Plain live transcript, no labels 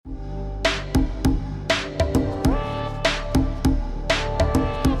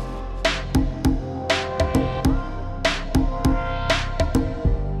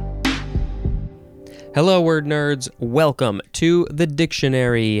Hello, word nerds. Welcome to the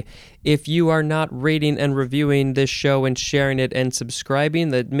dictionary. If you are not rating and reviewing this show and sharing it and subscribing,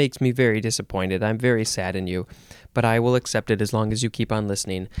 that makes me very disappointed. I'm very sad in you, but I will accept it as long as you keep on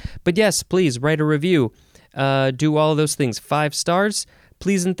listening. But yes, please write a review. Do all of those things. 5 stars,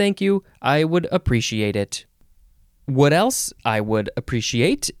 please and thank you. I would appreciate it. What else I would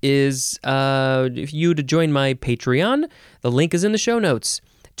appreciate is you to join my Patreon. The link is in the show notes.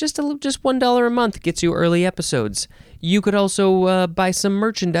 Just $1 a month gets you early episodes. You could also buy some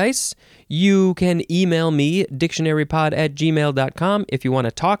merchandise. You can email me, dictionarypod@gmail.com. If you want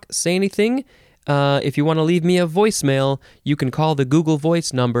to talk, say anything. If you want to leave me a voicemail, you can call the Google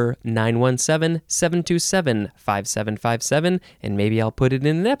Voice number 917-727-5757, and maybe I'll put it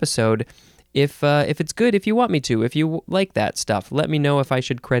in an episode. If it's good, if you want me to, if you like that stuff, let me know if I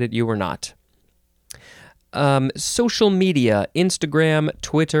should credit you or not. Social media, Instagram,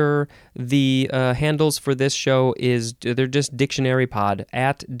 Twitter, the handles for this show they're just DictionaryPod,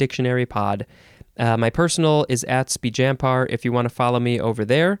 @DictionaryPod. My personal is @SpeedJampar if you want to follow me over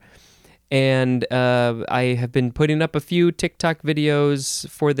there. And I have been putting up a few TikTok videos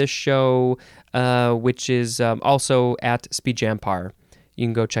for this show, which is also @SpeedJampar. You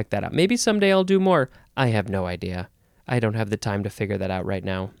can go check that out. Maybe someday I'll do more. I have no idea. I don't have the time to figure that out right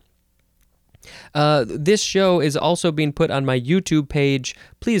now. This show is also being put on my YouTube page.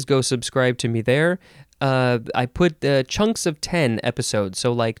 Please go subscribe to me there. I put chunks of 10 episodes,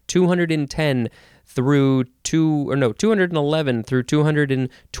 so like 210 through 211 through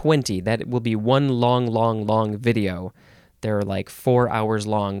 220. That will be one long video. They're like 4 hours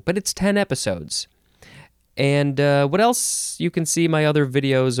long, but it's 10 episodes. And what else? You can see my other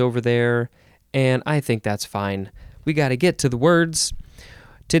videos over there, and I think that's fine. We got to get to the words.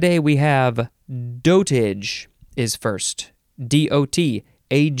 Today we have dotage is first.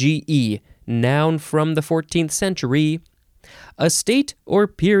 D-O-T-A-G-E, noun from the 14th century. A state or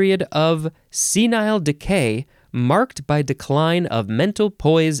period of senile decay marked by decline of mental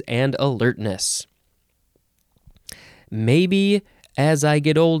poise and alertness. Maybe as I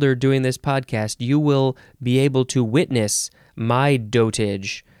get older doing this podcast, you will be able to witness my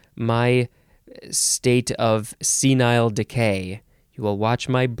dotage, my state of senile decay. You will watch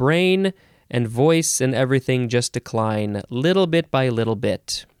my brain and voice and everything just decline little bit by little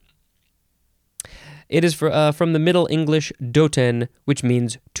bit. It is from the Middle English doten, which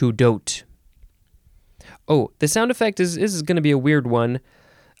means to dote. Oh, the sound effect is going to be a weird one.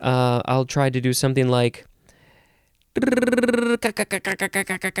 I'll try to do something like...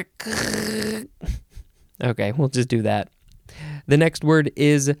 Okay, we'll just do that. The next word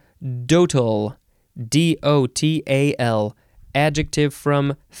is dotal. D-O-T-A-L. Adjective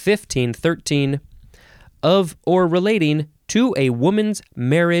from 1513, of or relating to a woman's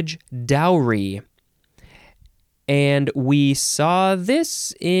marriage dowry. And we saw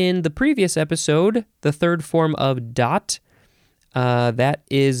this in the previous episode, the third form of dot. That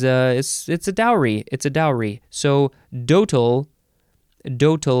is, it's a dowry. It's a dowry. So dotal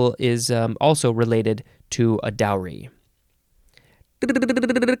is also related to a dowry.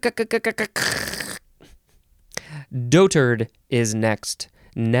 Dotard is next.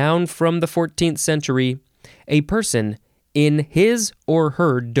 Noun from the 14th century. A person in his or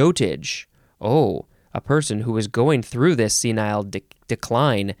her dotage. Oh, a person who is going through this senile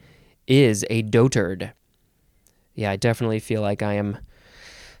decline is a dotard. Yeah, I definitely feel like I am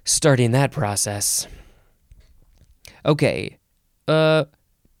starting that process. Okay. I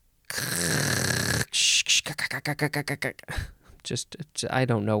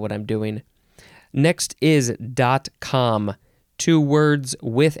don't know what I'm doing. Next is .com, 2 words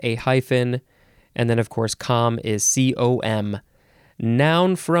with a hyphen, and then, of course, com is C-O-M.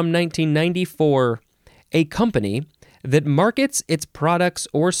 Noun from 1994, a company that markets its products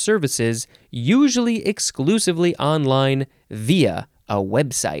or services usually exclusively online via a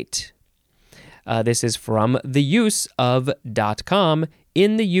website. This is from the use of .com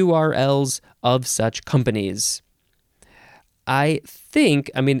in the URLs of such companies. I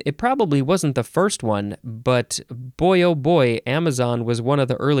mean, it probably wasn't the first one, but boy, oh boy, Amazon was one of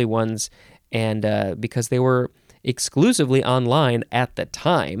the early ones, and because they were exclusively online at the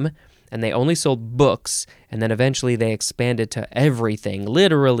time, and they only sold books, and then eventually they expanded to everything,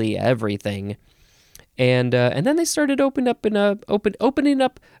 literally everything, and then they started opening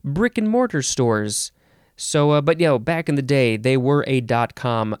up brick and mortar stores. So, but back in the day, they were a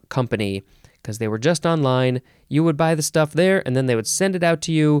 .com company, because they were just online. You would buy the stuff there, and then they would send it out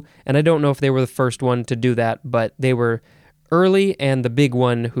to you. And I don't know if they were the first one to do that, but they were early and the big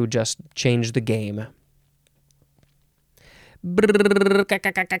one who just changed the game.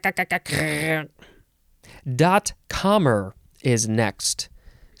 .comer is next.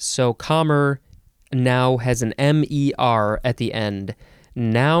 So comer now has an M-E-R at the end.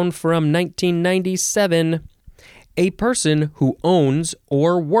 Noun from 1997, a person who owns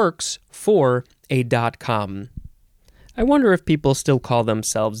or works for a .com. I wonder if people still call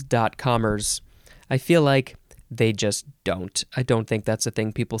themselves .comers. I feel like they just don't. I don't think that's a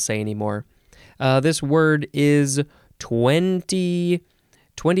thing people say anymore. This word is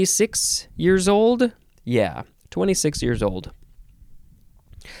 26 years old? Yeah, 26 years old.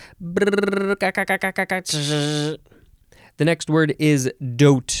 The next word is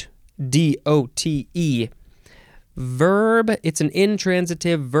dote. D-O-T-E. Verb, it's an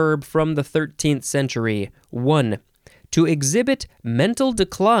intransitive verb from the 13th century. 1. To exhibit mental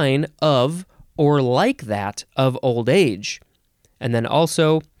decline of or like that of old age. And then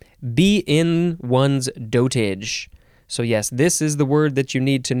also, be in one's dotage. So yes, this is the word that you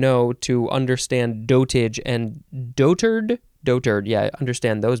need to know to understand dotage and dotard. Dotard, yeah,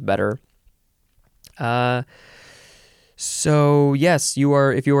 understand those better. So yes,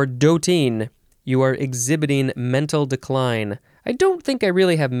 if you are doting, you are exhibiting mental decline. I don't think I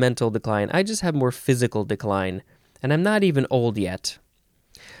really have mental decline. I just have more physical decline. And I'm not even old yet.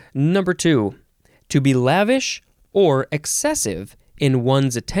 Number 2, to be lavish or excessive in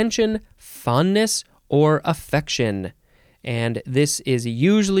one's attention, fondness, or affection. And this is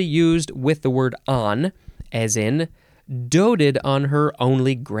usually used with the word on, as in, doted on her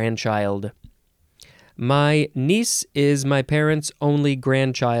only grandchild. My niece is my parents' only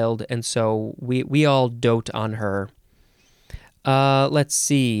grandchild, and so we all dote on her. Let's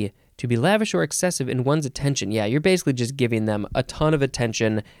see. To be lavish or excessive in one's attention. Yeah, you're basically just giving them a ton of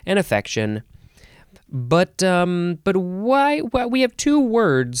attention and affection. But why? Well, we have two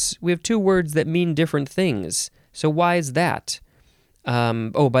words. We have two words that mean different things. So why is that?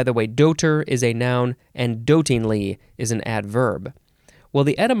 By the way, doter is a noun and dotingly is an adverb. Well,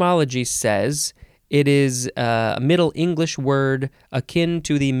 the etymology says it is a Middle English word akin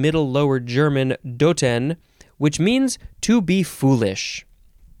to the Middle Lower German doten, which means to be foolish.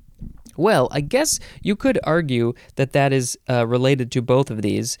 Well, I guess you could argue that that is related to both of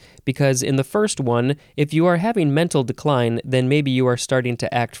these, because in the first one, if you are having mental decline, then maybe you are starting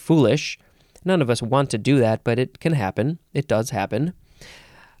to act foolish. None of us want to do that, but it can happen. It does happen.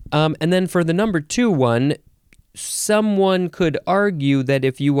 And then for the number 2 one, someone could argue that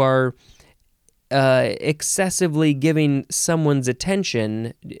if you are excessively giving someone's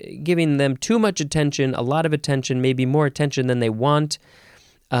attention, giving them too much attention, a lot of attention, maybe more attention than they want,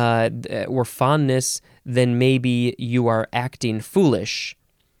 or fondness, then maybe you are acting foolish.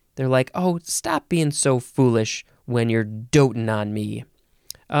 They're like, oh, stop being so foolish when you're doting on me.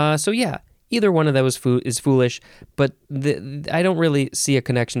 So yeah, either one of those is foolish, but I don't really see a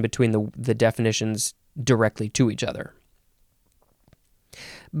connection between the definitions directly to each other.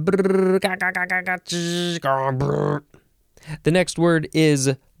 The next word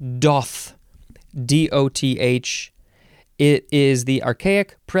is doth. D-O-T-H. It is the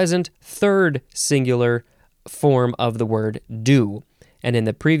archaic present third singular form of the word do. And in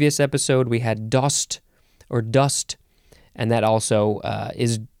the previous episode, we had dost or dust, and that also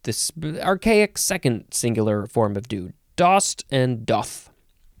is this archaic second singular form of do. Dost and doth.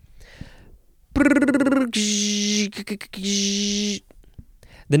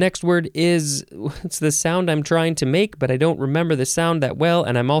 The next word is, it's the sound I'm trying to make, but I don't remember the sound that well,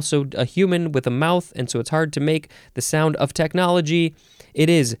 and I'm also a human with a mouth, and so it's hard to make the sound of technology. It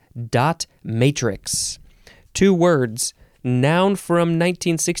is dot matrix. 2 words, noun from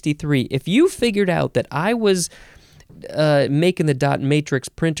 1963. If you figured out that I was making the dot matrix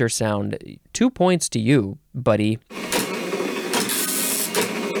printer sound, 2 points to you, buddy.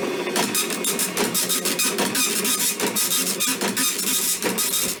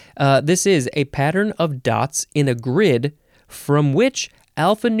 This is a pattern of dots in a grid from which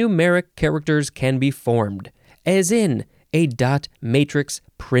alphanumeric characters can be formed, as in a dot matrix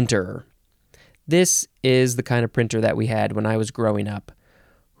printer. This is the kind of printer that we had when I was growing up.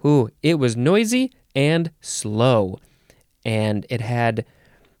 Ooh, it was noisy and slow, and it had.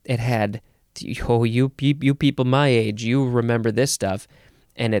 Oh, you people my age, you remember this stuff,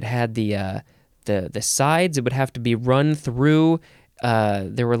 and it had the sides. It would have to be run through.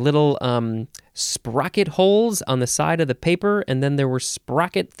 There were little sprocket holes on the side of the paper, and then there were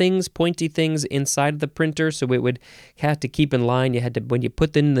sprocket things, pointy things inside of the printer, so it would have to keep in line. You had to, when you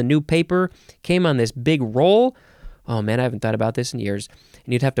put in the new paper, came on this big roll. Oh man, I haven't thought about this in years.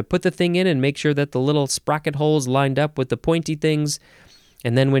 And you'd have to put the thing in and make sure that the little sprocket holes lined up with the pointy things.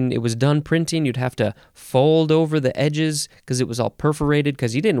 And then when it was done printing, you'd have to fold over the edges because it was all perforated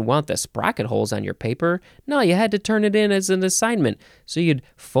because you didn't want the sprocket holes on your paper. No, you had to turn it in as an assignment. So you'd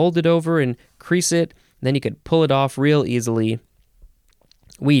fold it over and crease it, and then you could pull it off real easily.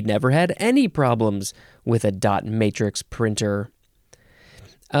 We never had any problems with a dot matrix printer.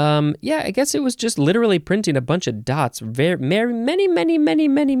 I guess it was just literally printing a bunch of dots, many,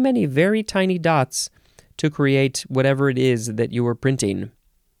 very tiny dots to create whatever it is that you were printing.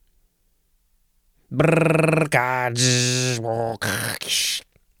 I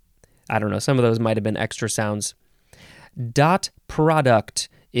don't know, some of those might have been extra sounds. Dot product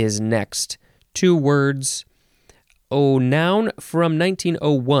is next. 2 words. Noun from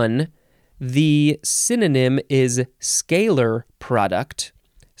 1901. The synonym is scalar product.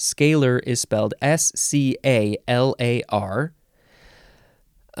 Scalar is spelled S-C-A-L-A-R.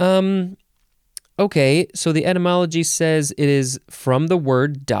 Okay, so the etymology says it is from the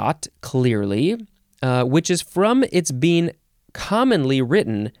word dot, clearly, which is from its being commonly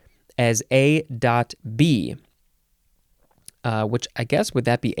written as A dot B, which I guess, would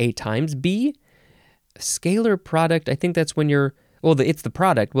that be A times B? Scalar product, I think that's when you're, it's the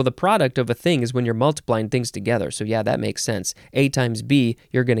product. Well, the product of a thing is when you're multiplying things together. So yeah, that makes sense. A times B,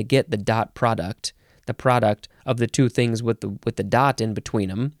 you're going to get the dot product, the product of the two things with the dot in between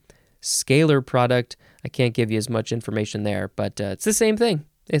them. Scalar product, I can't give you as much information there, but it's the same thing.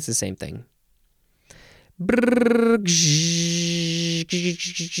 It's the same thing.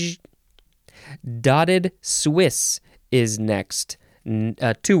 Dotted Swiss is next. 2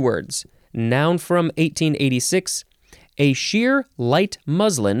 words. Noun from 1886. A sheer light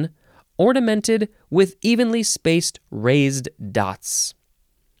muslin ornamented with evenly spaced raised dots.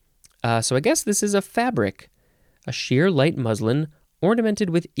 So I guess this is a fabric. A sheer light muslin ornamented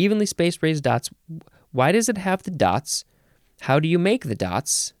with evenly spaced raised dots. Why does it have the dots? How do you make the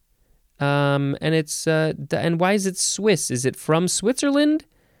dots? And why is it Swiss? Is it from Switzerland?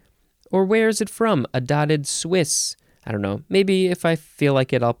 Or where is it from? A dotted Swiss. I don't know. Maybe if I feel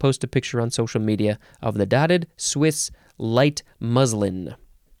like it, I'll post a picture on social media of the dotted Swiss light muslin.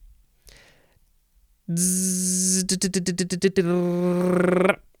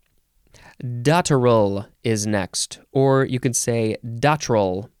 Dotterel is next, or you could say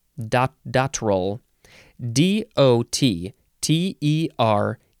dotterel. Dotterel.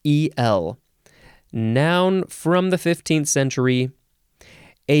 D-O-T-T-E-R-E-L. Noun from the 15th century.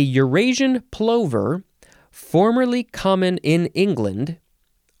 A Eurasian plover, formerly common in England.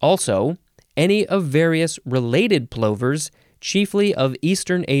 Also, any of various related plovers, chiefly of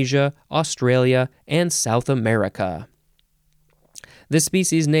Eastern Asia, Australia, and South America. This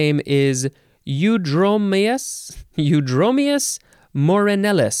species name is Eudromius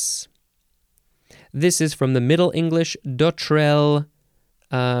morenellus. This is from the Middle English dotrel,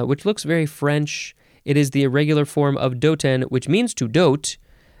 which looks very French. It is the irregular form of doten, which means to dote.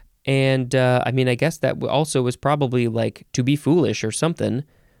 And, I guess that also was probably like to be foolish or something.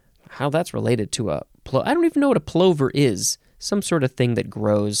 How that's related to I don't even know what a plover is. Some sort of thing that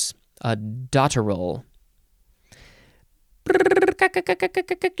grows. A dotterel.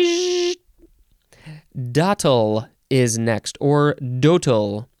 Dottle is next, or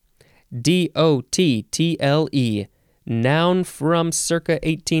dotle. D-O-T-T-L-E. Noun from circa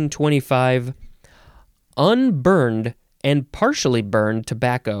 1825. Unburned and partially burned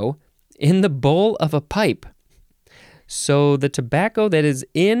tobacco in the bowl of a pipe. So the tobacco that is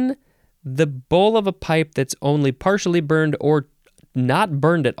in the bowl of a pipe that's only partially burned or not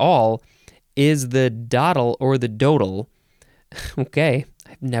burned at all is the dottle or the dotle. Okay,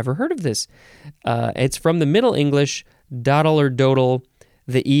 I've never heard of this. It's from the Middle English, dottle or dotle.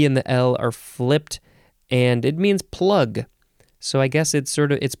 The E and the L are flipped, and it means plug. So I guess it's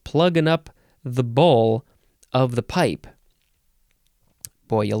plugging up the bowl of the pipe.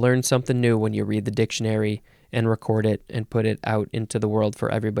 Boy, you learn something new when you read the dictionary and record it and put it out into the world for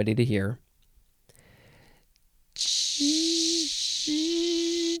everybody to hear.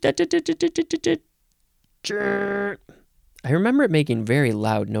 I remember it making very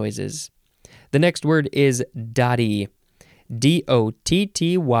loud noises. The next word is dotty.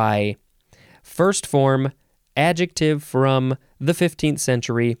 D-O-T-T-Y. First form, adjective from the 15th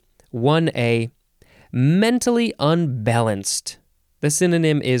century. 1A. Mentally unbalanced. The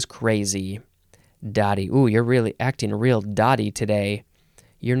synonym is crazy. Dotty. Ooh, you're really acting real dotty today.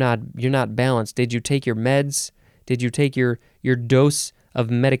 You're not balanced. Did you take your meds? Did you take your dose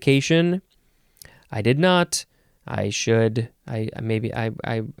of medication? I did not. I should. Maybe I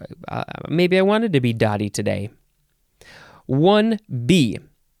wanted to be dotty today. 1B.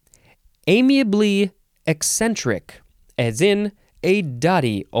 Amiably eccentric, as in a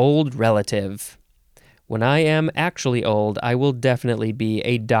dotty old relative. When I am actually old, I will definitely be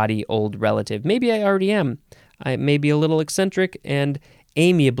a dotty old relative. Maybe I already am. I may be a little eccentric and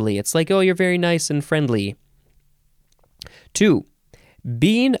amiably. It's like, oh, you're very nice and friendly. 2,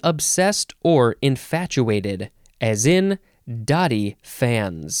 being obsessed or infatuated, as in dotty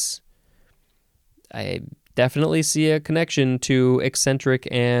fans. I definitely see a connection to eccentric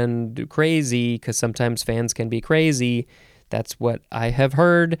and crazy, because sometimes fans can be crazy. That's what I have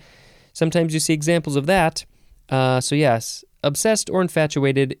heard. Sometimes you see examples of that. So yes, obsessed or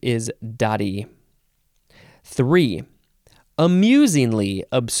infatuated is dotty. 3, amusingly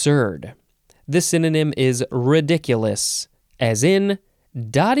absurd. This synonym is ridiculous, as in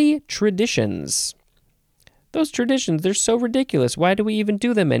dotty traditions. Those traditions, they're so ridiculous. Why do we even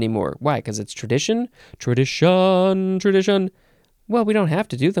do them anymore? Why? Because it's tradition? Tradition. Well, we don't have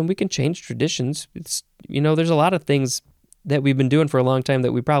to do them. We can change traditions. There's a lot of things that we've been doing for a long time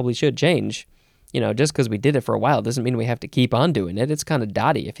that we probably should change. Just because we did it for a while doesn't mean we have to keep on doing it. It's kind of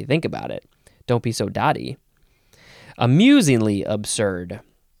dotty if you think about it. Don't be so dotty. Amusingly absurd.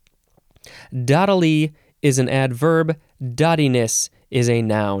 Dottily is an adverb. Dottiness is a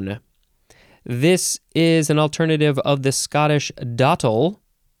noun. This is an alternative of the Scottish dottle,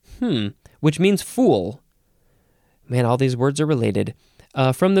 which means fool. Man, all these words are related.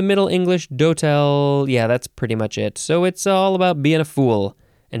 From the Middle English dotel, yeah, that's pretty much it. So it's all about being a fool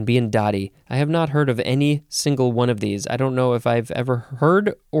and being dotty. I have not heard of any single one of these. I don't know if I've ever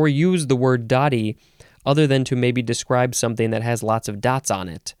heard or used the word dotty other than to maybe describe something that has lots of dots on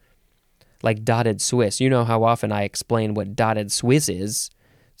it, like dotted Swiss. You know how often I explain what dotted Swiss is.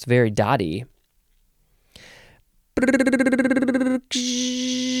 It's very dotty.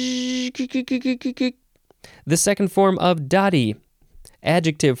 The second form of dotty,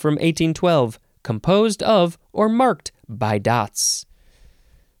 adjective from 1812, composed of or marked by dots.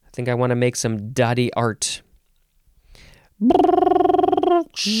 I think I want to make some dotty art.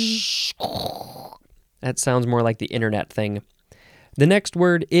 That sounds more like the internet thing. The next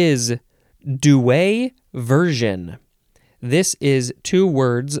word is douay version. This is 2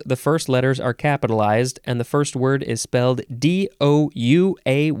 words. The first letters are capitalized, and the first word is spelled D-O-U-A-Y,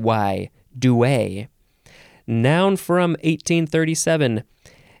 douay. Noun from 1837,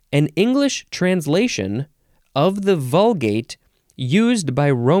 an English translation of the Vulgate used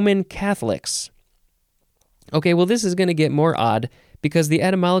by Roman Catholics. Okay, well, this is going to get more odd because the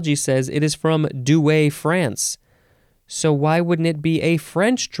etymology says it is from Douay, France. So why wouldn't it be a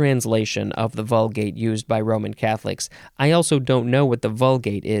French translation of the Vulgate used by Roman Catholics? I also don't know what the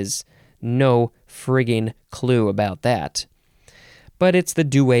Vulgate is. No frigging clue about that. But it's the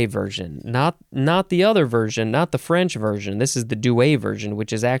Douay version, not the other version, not the French version. This is the Douay version,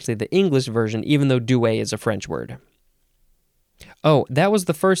 which is actually the English version, even though Douay is a French word. Oh, that was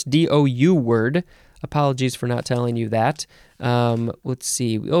the first D-O-U word. Apologies for not telling you that. Let's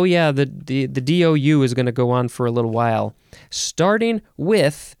see. Oh, yeah, the D-O-U is going to go on for a little while. Starting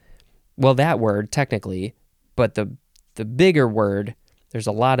with, well, that word, technically, but the bigger word, there's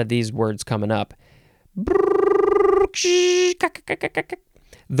a lot of these words coming up.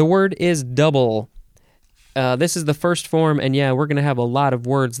 The word is double. This is the first form, and yeah, we're going to have a lot of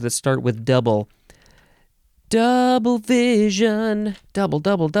words that start with double. Double vision. Double.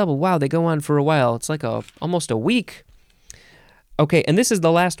 Wow, they go on for a while. It's like almost a week. Okay, and this is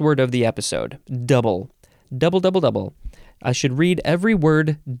the last word of the episode. Double. Double. I should read every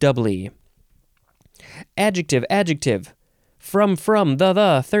word doubly. Adjective. From,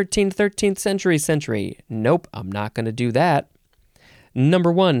 the, 13th century. Nope, I'm not going to do that.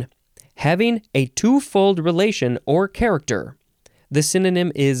 Number 1, having a twofold relation or character. The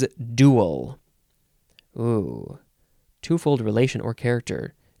synonym is dual. Ooh, twofold relation or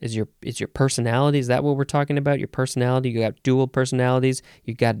character. Is your personality, is that what we're talking about? Your personality, you got dual personalities,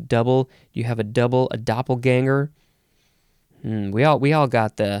 you got double, you have a doppelganger. We all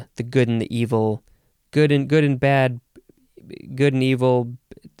got the good and the evil, good and bad, good and evil,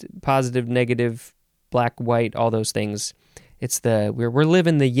 positive, negative, black, white, all those things. It's we're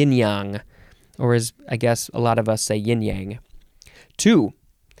living the yin yang, or as I guess a lot of us say, yin yang. 2,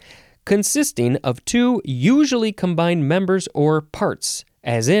 consisting of 2 usually combined members or parts,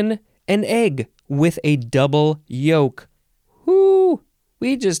 as in an egg with a double yolk. Whoo!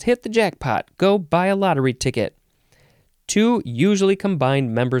 We just hit the jackpot. Go buy a lottery ticket. 2 usually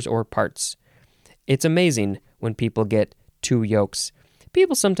combined members or parts. It's amazing when people get 2 yolks.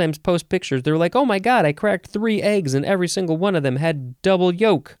 People sometimes post pictures. They're like, oh my God, I cracked 3 eggs and every single one of them had double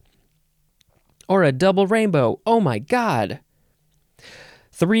yolk. Or a double rainbow. Oh my God.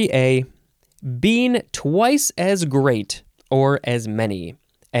 3A, being twice as great or as many,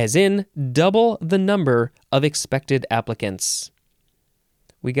 as in double the number of expected applicants.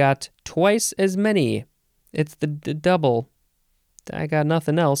 We got twice as many. It's the double. I got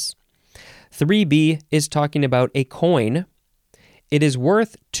nothing else. 3B is talking about a coin. It is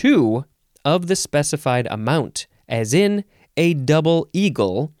worth 2 of the specified amount, as in a double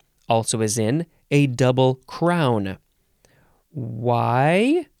eagle, also as in a double crown.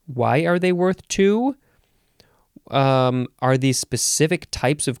 Why? Why are they worth 2? Are these specific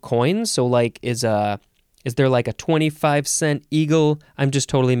types of coins? So like is there like a 25-cent eagle? I'm just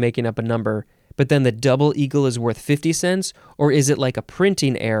totally making up a number. But then the double eagle is worth 50 cents? Or is it like a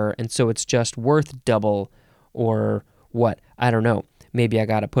printing error and so it's just worth double? Or what? I don't know. Maybe I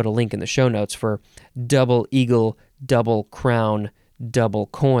got to put a link in the show notes for double eagle, double crown, double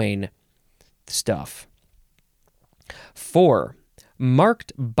coin stuff. 4.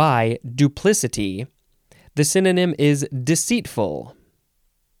 Marked by duplicity. The synonym is deceitful.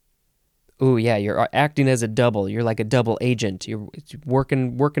 Ooh, yeah, you're acting as a double. You're like a double agent. You're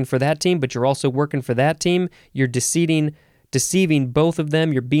working for that team, but you're also working for that team. You're deceiving both of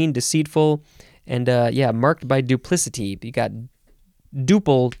them. You're being deceitful. And marked by duplicity. You got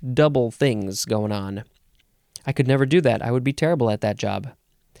double things going on. I could never do that. I would be terrible at that job.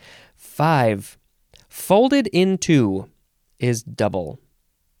 5. Folded in 2 is double.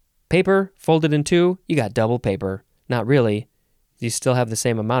 Paper folded in 2, you got double paper. Not really. You still have the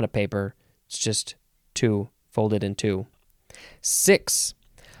same amount of paper. It's just 2 folded in 2. 6.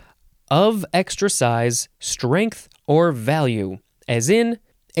 Of extra size, strength, or value, as in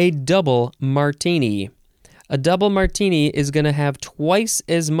a double martini. A double martini is going to have twice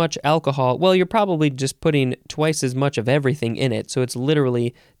as much alcohol. Well, you're probably just putting twice as much of everything in it, so it's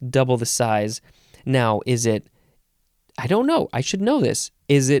literally double the size. Now, is it... I don't know. I should know this.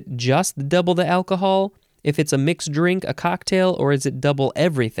 Is it just double the alcohol if it's a mixed drink, a cocktail, or is it double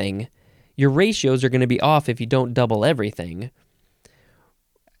everything? Your ratios are going to be off if you don't double everything.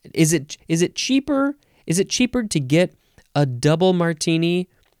 Is it cheaper? Is it cheaper to get a double martini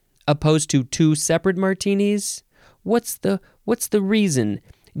opposed to 2 separate martinis? What's the reason?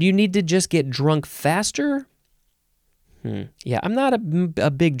 Do you need to just get drunk faster? Yeah, I'm not a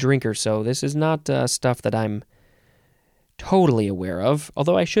big drinker, so this is not stuff that I'm totally aware of,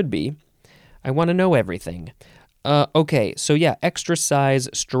 although I should be. I want to know everything. Okay, so yeah, extra size,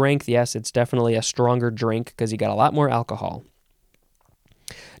 strength, yes, it's definitely a stronger drink because you got a lot more alcohol.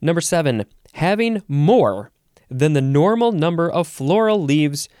 Number 7, having more than the normal number of floral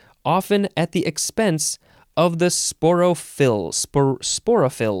leaves, often at the expense of the sporophylls.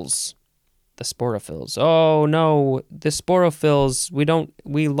 The sporophylls. Oh no, the sporophylls.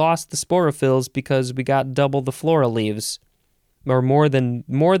 We lost the sporophylls because we got double the floral leaves. Or more than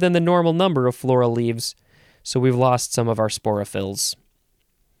the normal number of floral leaves, so we've lost some of our sporophylls.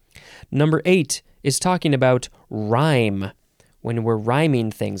 Number 8 is talking about rhyme, when we're rhyming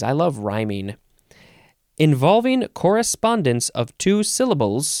things. I love rhyming. Involving correspondence of 2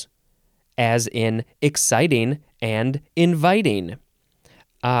 syllables, as in exciting and inviting.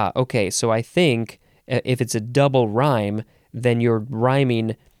 Okay, so I think if it's a double rhyme, then you're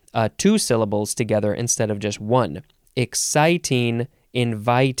rhyming 2 syllables together instead of just 1. Exciting,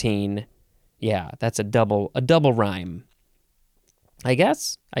 inviting. Yeah, that's a double rhyme. I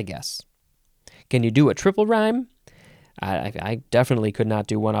guess. Can you do a triple rhyme? I definitely could not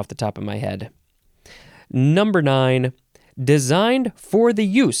do one off the top of my head. Number 9, designed for the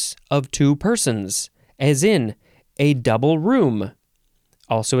use of 2 persons, as in a double room.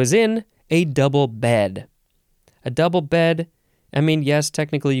 Also as in a double bed. A double bed, I mean, yes,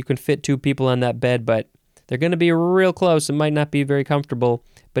 technically you can fit 2 people on that bed, but they're going to be real close. It might not be very comfortable,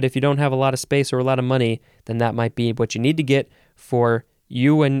 but if you don't have a lot of space or a lot of money, then that might be what you need to get for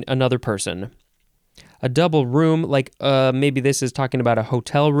you and another person. A double room, like maybe this is talking about a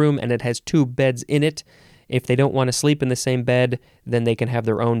hotel room and it has 2 beds in it. If they don't want to sleep in the same bed, then they can have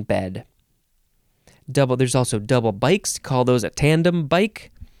their own bed. There's also double bikes. Call those a tandem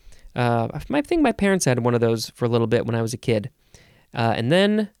bike. I think my parents had one of those for a little bit when I was a kid. And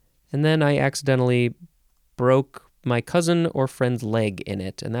then I accidentally broke my cousin or friend's leg in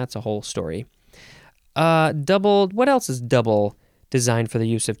it, and that's a whole story. What else is double designed for the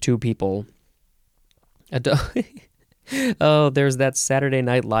use of 2 people? Oh, there's that Saturday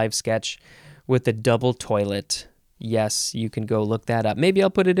Night Live sketch with the double toilet. Yes, you can go look that up. Maybe I'll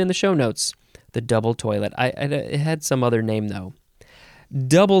put it in the show notes. The double toilet. It had some other name, though.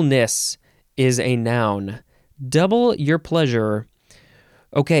 Doubleness is a noun. Double your pleasure.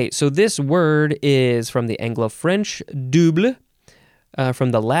 Okay, so this word is from the Anglo-French double,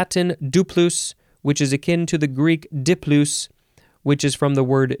 from the Latin duplus, which is akin to the Greek diplus, which is from the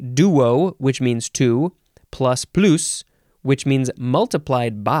word duo, which means two, plus plus, which means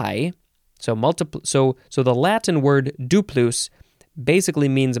multiplied by. So the Latin word duplus basically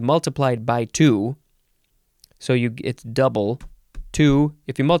means multiplied by two. So it's double. Two.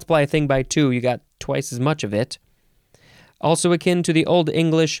 If you multiply a thing by two, you got twice as much of it. Also akin to the Old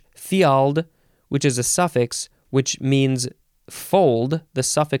English fiald, which is a suffix which means fold, the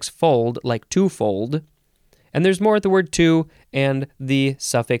suffix fold, like twofold. And there's more at the word two and the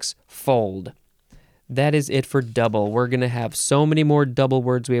suffix fold. That is it for double. We're going to have so many more double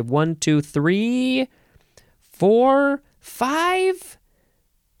words. We have 1, 2, 3, 4, 5.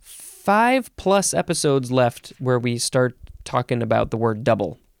 5 plus episodes left where we start talking about the word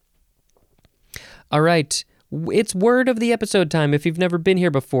double. All right. It's word of the episode time. If you've never been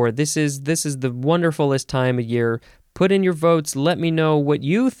here before, this is the wonderfulest time of year. Put in your votes. Let me know what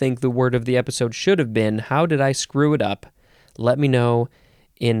you think the word of the episode should have been. How did I screw it up? Let me know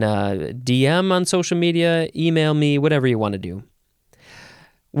in DM on social media, email me, whatever you want to do.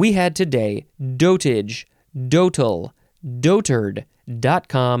 We had today dotage, dotal, dotard,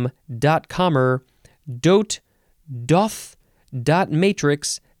 .com, .comer, dote, doth,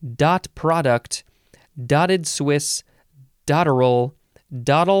 .matrix, .product, dotted Swiss, dotterel,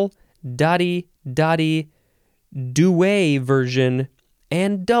 dottle, dotty, dotty, duet version,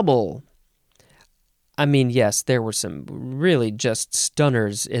 and double. I mean, yes, there were some really just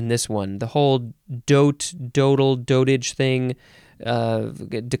stunners in this one. The whole dotage thing,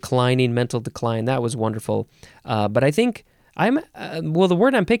 declining, mental decline, that was wonderful. But I think the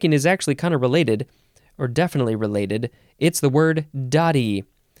word I'm picking is actually kind of related, or definitely related. It's the word dotty.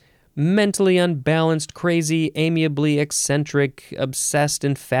 Mentally unbalanced, crazy, amiably eccentric, obsessed,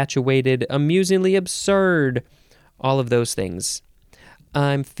 infatuated, amusingly absurd. All of those things.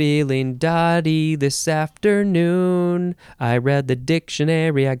 I'm feeling dotty this afternoon. I read the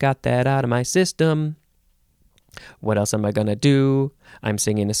dictionary, I got that out of my system. What else am I gonna do? I'm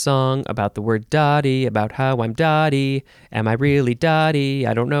singing a song about the word dotty, about how I'm dotty. Am I really dotty?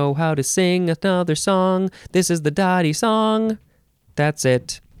 I don't know how to sing another song. This is the dotty song. That's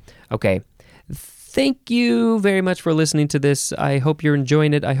it. Okay. Thank you very much for listening to this. I hope you're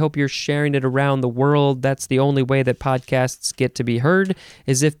enjoying it. I hope you're sharing it around the world. That's the only way that podcasts get to be heard,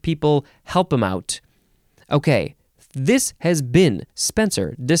 is if people help them out. Okay, this has been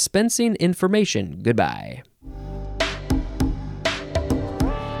Spencer dispensing information. Goodbye.